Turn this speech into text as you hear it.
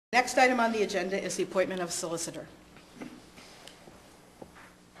Next item on the agenda is the appointment of solicitor.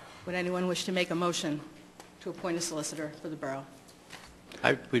 Would anyone wish to make a motion to appoint a solicitor for the borough?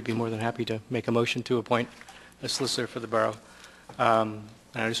 I would be more than happy to make a motion to appoint a solicitor for the borough. And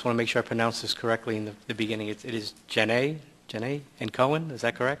I just want to make sure I pronounce this correctly in the beginning. It is Jenny and Cohen, is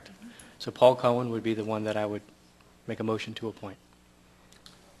that correct? So Paul Cohen would be the one that I would make a motion to appoint.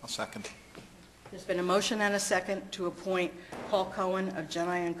 I'll second. There's been a motion and a second to appoint Paul Cohen of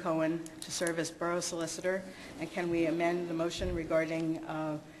Jenny and Cohen to serve as borough solicitor. And can we amend the motion regarding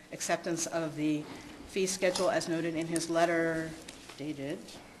acceptance of the fee schedule as noted in his letter dated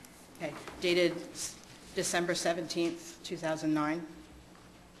December 17th, 2009?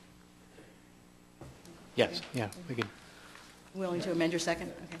 Yes, yeah, we can. Willing to amend your second?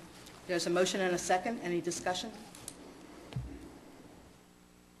 Okay. There's a motion and a second. Any discussion?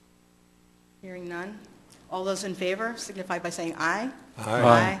 Hearing none. All those in favor signify by saying aye.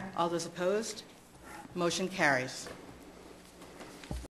 Aye. All those opposed? Motion carries.